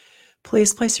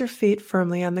Please place your feet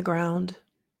firmly on the ground,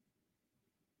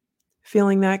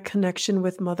 feeling that connection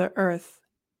with Mother Earth.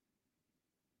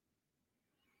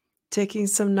 Taking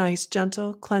some nice,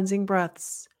 gentle, cleansing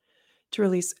breaths to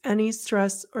release any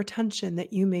stress or tension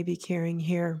that you may be carrying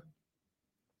here.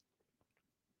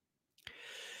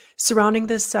 Surrounding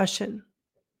this session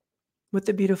with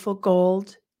the beautiful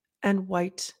gold and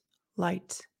white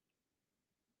light.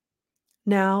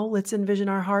 Now let's envision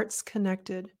our hearts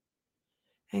connected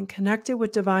and connected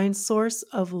with divine source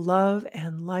of love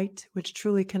and light, which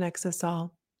truly connects us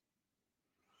all.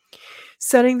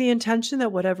 Setting the intention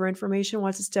that whatever information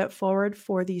wants to step forward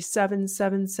for the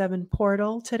 777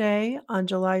 portal today on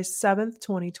July 7th,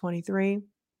 2023,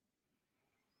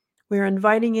 we are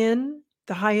inviting in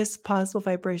the highest possible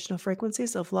vibrational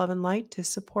frequencies of love and light to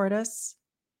support us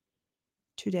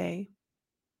today.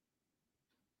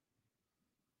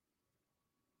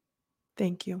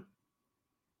 Thank you.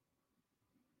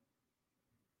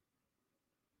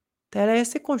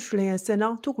 Terese konshule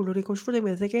sena tu kuluri konshule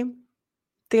meseke.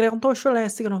 Tere to shule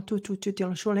signo tu til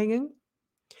shulingen.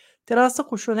 Terasa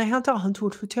konshule hanta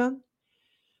hantu tutan.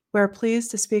 We are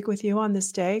pleased to speak with you on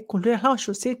this day,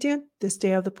 this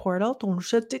day of the portal,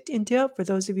 for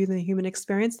those of you in the human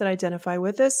experience that identify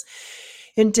with this,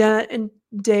 in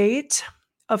date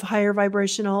of higher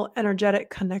vibrational energetic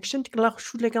connection.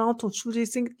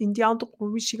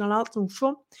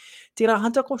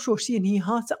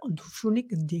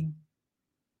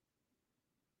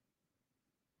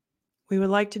 We would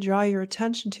like to draw your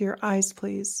attention to your eyes,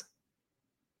 please.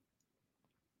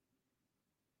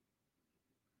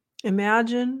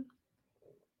 Imagine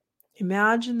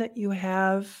that you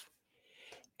have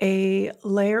a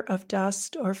layer of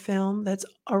dust or film that's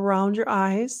around your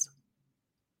eyes.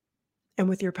 And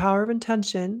with your power of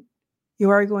intention, you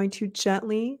are going to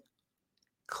gently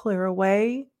clear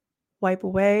away, wipe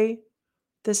away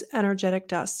this energetic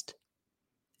dust.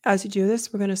 As you do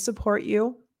this, we're going to support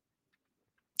you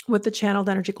with the channeled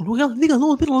energy. We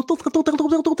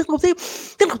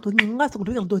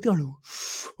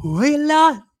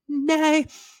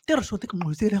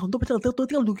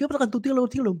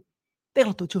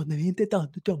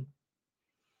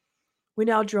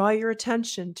now draw your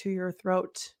attention to your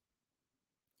throat,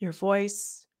 your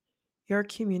voice, your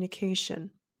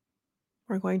communication.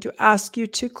 We're going to ask you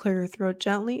to clear your throat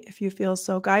gently. If you feel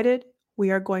so guided, we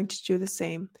are going to do the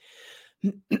same.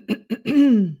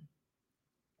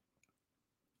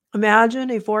 Imagine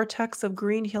a vortex of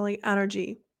green healing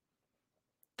energy.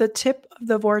 The tip of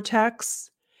the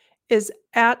vortex is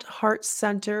at heart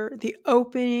center, the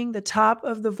opening, the top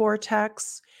of the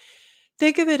vortex.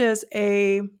 Think of it as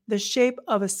the shape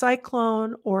of a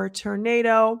cyclone or a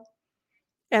tornado,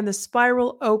 and the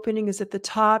spiral opening is at the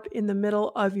top in the middle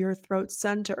of your throat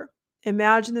center.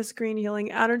 Imagine this green healing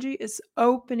energy is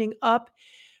opening up,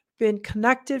 been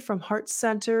connected from heart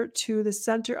center to the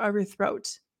center of your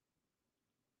throat.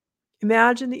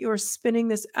 Imagine that you are spinning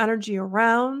this energy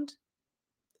around,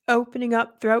 opening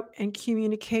up throat and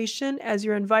communication as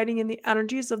you're inviting in the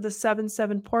energies of the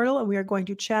 7-7 portal, and we are going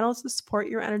to channel to support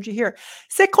your energy here.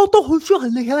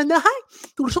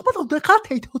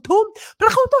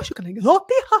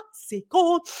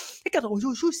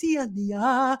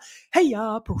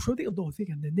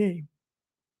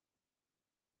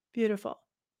 Beautiful.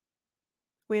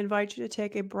 We invite you to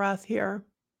take a breath here.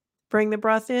 Bring the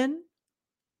breath in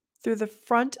through the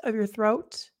front of your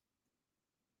throat.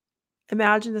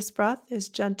 Imagine this breath is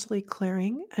gently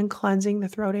clearing and cleansing the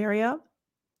throat area.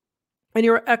 And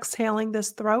you're exhaling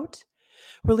this throat,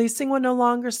 releasing what no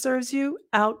longer serves you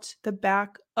out the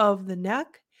back of the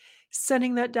neck,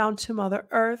 sending that down to Mother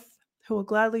Earth, who will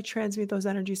gladly transmute those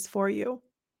energies for you.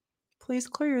 Please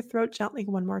clear your throat gently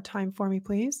one more time for me,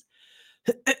 please.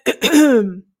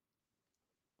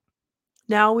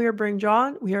 Now we are going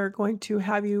to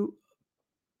have you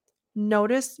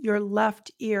notice your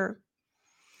left ear.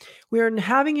 We are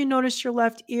having you notice your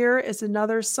left ear is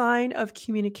another sign of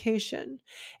communication.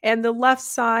 And the left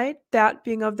side, that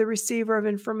being of the receiver of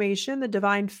information, the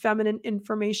divine feminine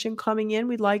information coming in,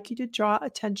 we'd like you to draw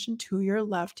attention to your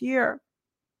left ear.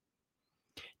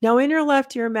 Now in your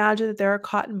left ear, imagine that there are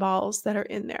cotton balls that are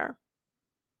in there.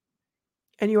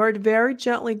 And you are very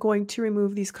gently going to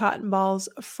remove these cotton balls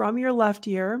from your left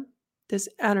ear, this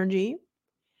energy.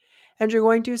 And you're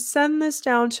going to send this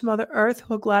down to Mother Earth,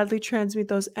 who will gladly transmute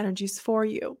those energies for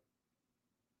you.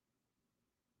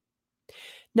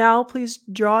 Now, please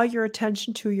draw your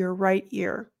attention to your right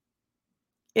ear.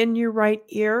 In your right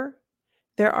ear,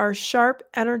 there are sharp,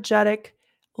 energetic,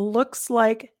 looks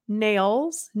like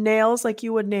nails like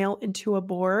you would nail into a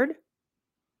board.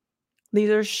 These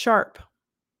are sharp.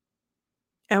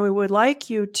 And we would like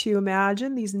you to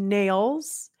imagine these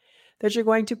nails that you're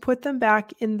going to put them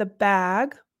back in the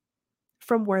bag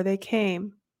from where they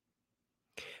came.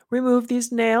 Remove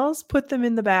these nails, put them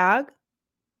in the bag,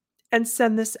 and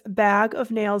send this bag of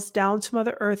nails down to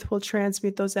Mother Earth. Will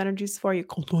transmute those energies for you.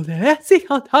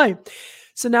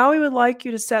 So now we would like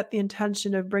you to set the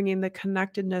intention of bringing the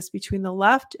connectedness between the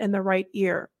left and the right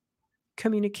ear.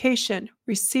 Communication,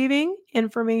 receiving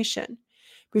information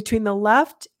between the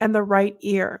left and the right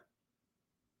ear.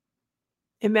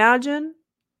 Imagine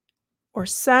or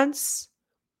sense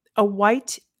a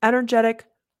white, energetic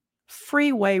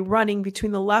freeway running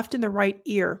between the left and the right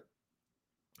ear.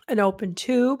 An open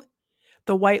tube,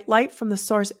 the white light from the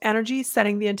source energy,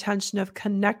 setting the intention of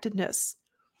connectedness.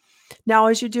 Now,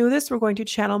 as you do this, we're going to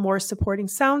channel more supporting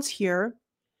sounds here.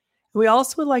 We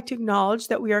also would like to acknowledge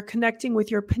that we are connecting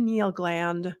with your pineal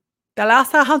gland.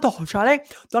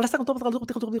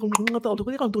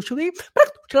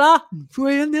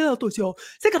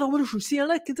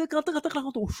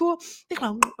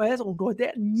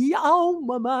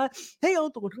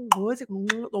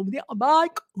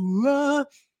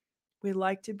 We'd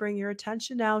like to bring your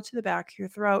attention now to the back of your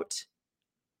throat.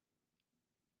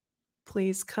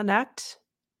 Please connect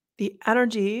the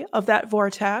energy of that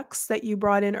vortex that you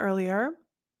brought in earlier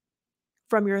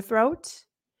from your throat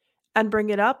and bring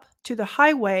it up to the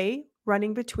highway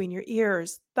running between your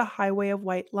ears, the highway of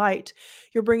white light.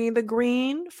 You're bringing the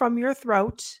green from your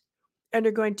throat and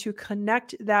you're going to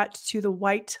connect that to the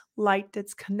white light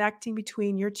that's connecting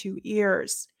between your two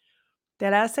ears.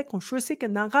 Now,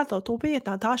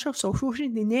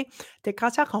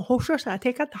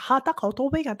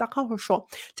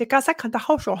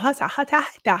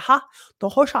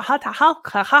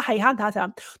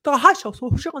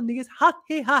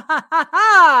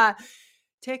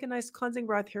 take a nice cleansing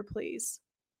breath here, please.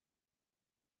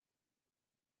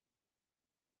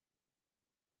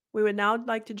 We would now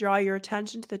like to draw your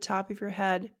attention to the top of your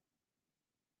head.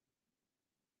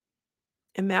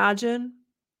 Imagine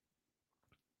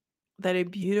that a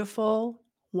beautiful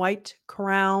white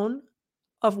crown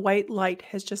of white light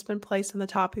has just been placed on the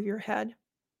top of your head.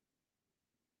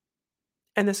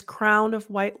 And this crown of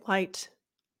white light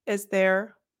is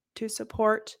there to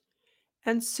support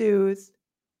and soothe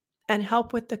and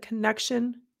help with the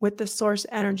connection with the source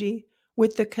energy,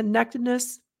 with the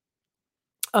connectedness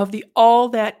of the all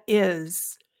that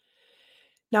is.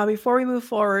 Now, before we move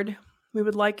forward, we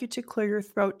would like you to clear your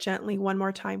throat gently one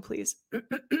more time, please.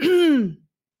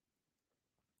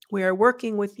 We are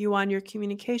working with you on your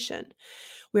communication.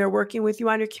 We are working with you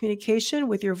on your communication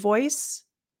with your voice,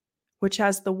 which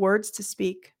has the words to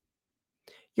speak,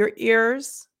 your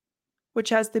ears, which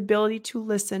has the ability to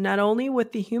listen, not only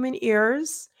with the human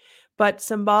ears, but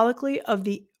symbolically of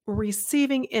the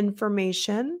receiving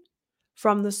information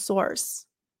from the source.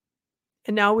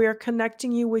 And now we are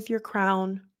connecting you with your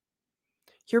crown,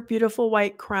 your beautiful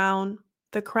white crown,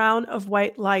 the crown of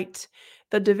white light,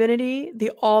 the divinity,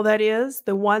 the all that is,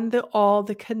 the one, the all,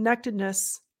 the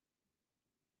connectedness.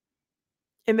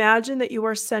 Imagine that you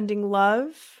are sending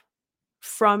love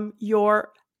from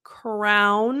your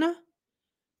crown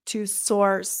to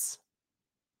source.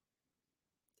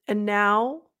 And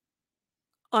now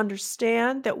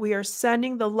understand that we are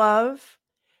sending the love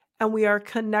and we are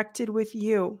connected with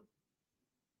you.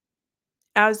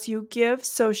 As you give,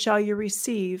 so shall you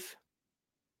receive.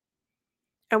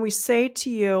 And we say to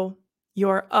you,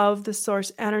 you're of the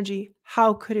source energy.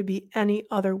 How could it be any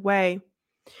other way?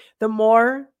 The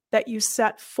more that you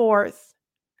set forth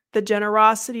the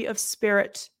generosity of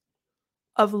spirit,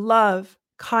 of love,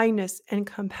 kindness, and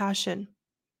compassion,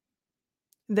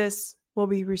 this will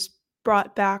be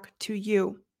brought back to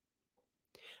you.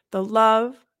 The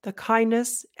love, the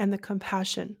kindness, and the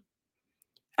compassion.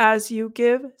 As you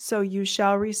give, so you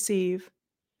shall receive.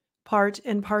 Part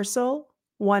and parcel,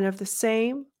 one of the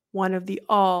same, one of the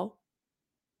all.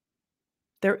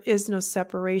 There is no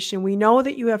separation. We know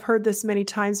that you have heard this many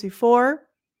times before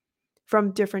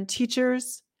from different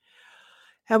teachers.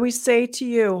 And we say to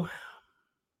you,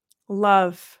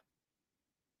 love.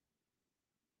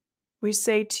 We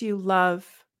say to you, love.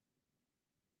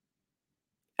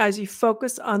 As you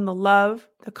focus on the love,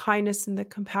 the kindness, and the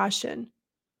compassion,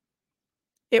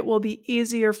 it will be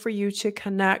easier for you to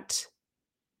connect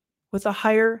with the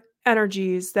higher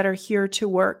energies that are here to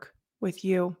work with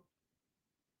you.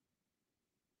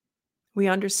 We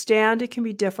understand it can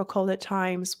be difficult at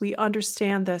times. We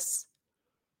understand this.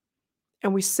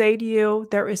 And we say to you,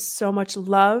 there is so much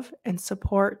love and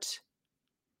support.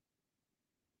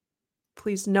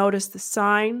 Please notice the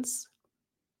signs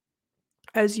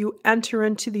as you enter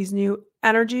into these new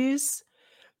energies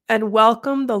and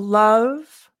welcome the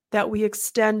love that we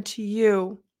extend to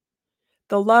you.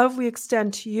 The love we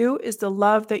extend to you is the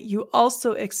love that you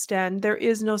also extend. There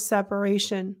is no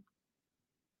separation.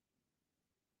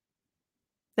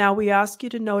 Now we ask you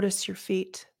to notice your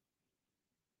feet.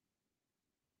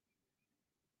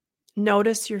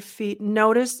 Notice your feet.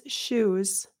 Notice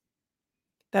shoes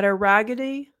that are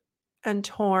raggedy and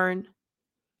torn,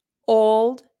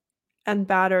 old and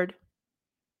battered.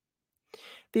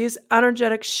 These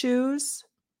energetic shoes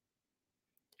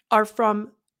are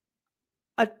from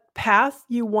a path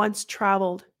you once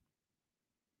traveled.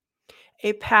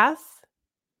 A path,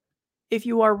 if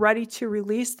you are ready to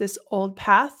release this old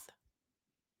path,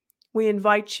 we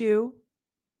invite you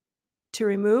to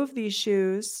remove these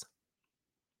shoes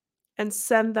and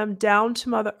send them down to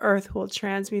Mother Earth, who will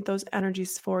transmute those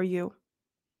energies for you.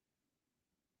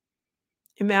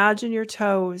 Imagine your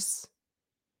toes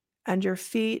and your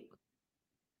feet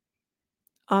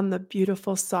on the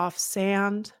beautiful soft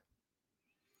sand,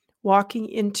 walking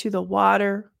into the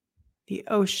water, the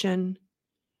ocean,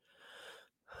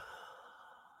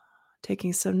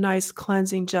 taking some nice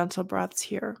cleansing, gentle breaths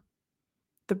here.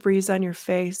 The breeze on your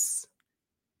face,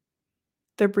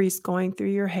 the breeze going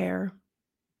through your hair.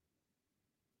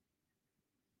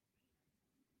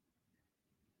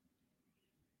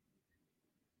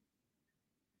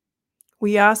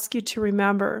 We ask you to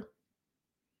remember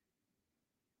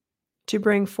to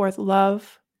bring forth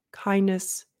love,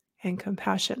 kindness, and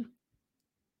compassion.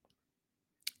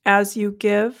 As you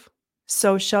give,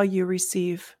 so shall you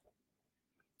receive.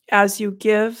 As you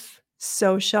give,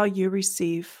 so shall you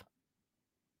receive.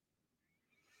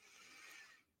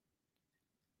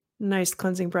 Nice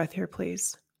cleansing breath here,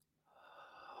 please.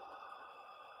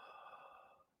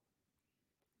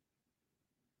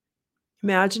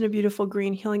 Imagine a beautiful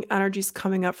green healing energies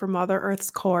coming up from Mother Earth's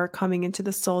core, coming into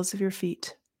the soles of your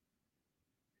feet.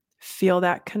 Feel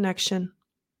that connection.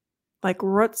 Like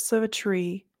roots of a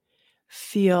tree,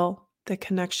 feel the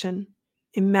connection.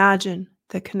 Imagine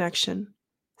the connection.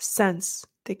 Sense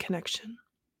the connection.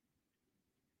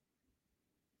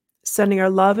 Sending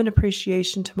our love and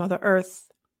appreciation to Mother Earth.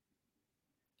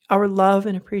 Our love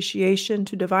and appreciation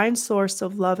to Divine Source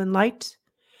of love and light,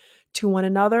 to one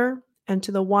another, and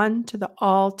to the one, to the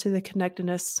all, to the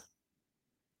connectedness.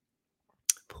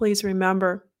 Please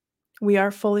remember, we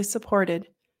are fully supported,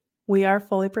 we are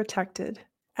fully protected,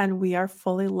 and we are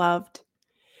fully loved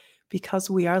because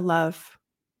we are love.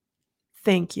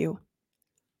 Thank you.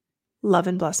 Love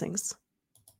and blessings.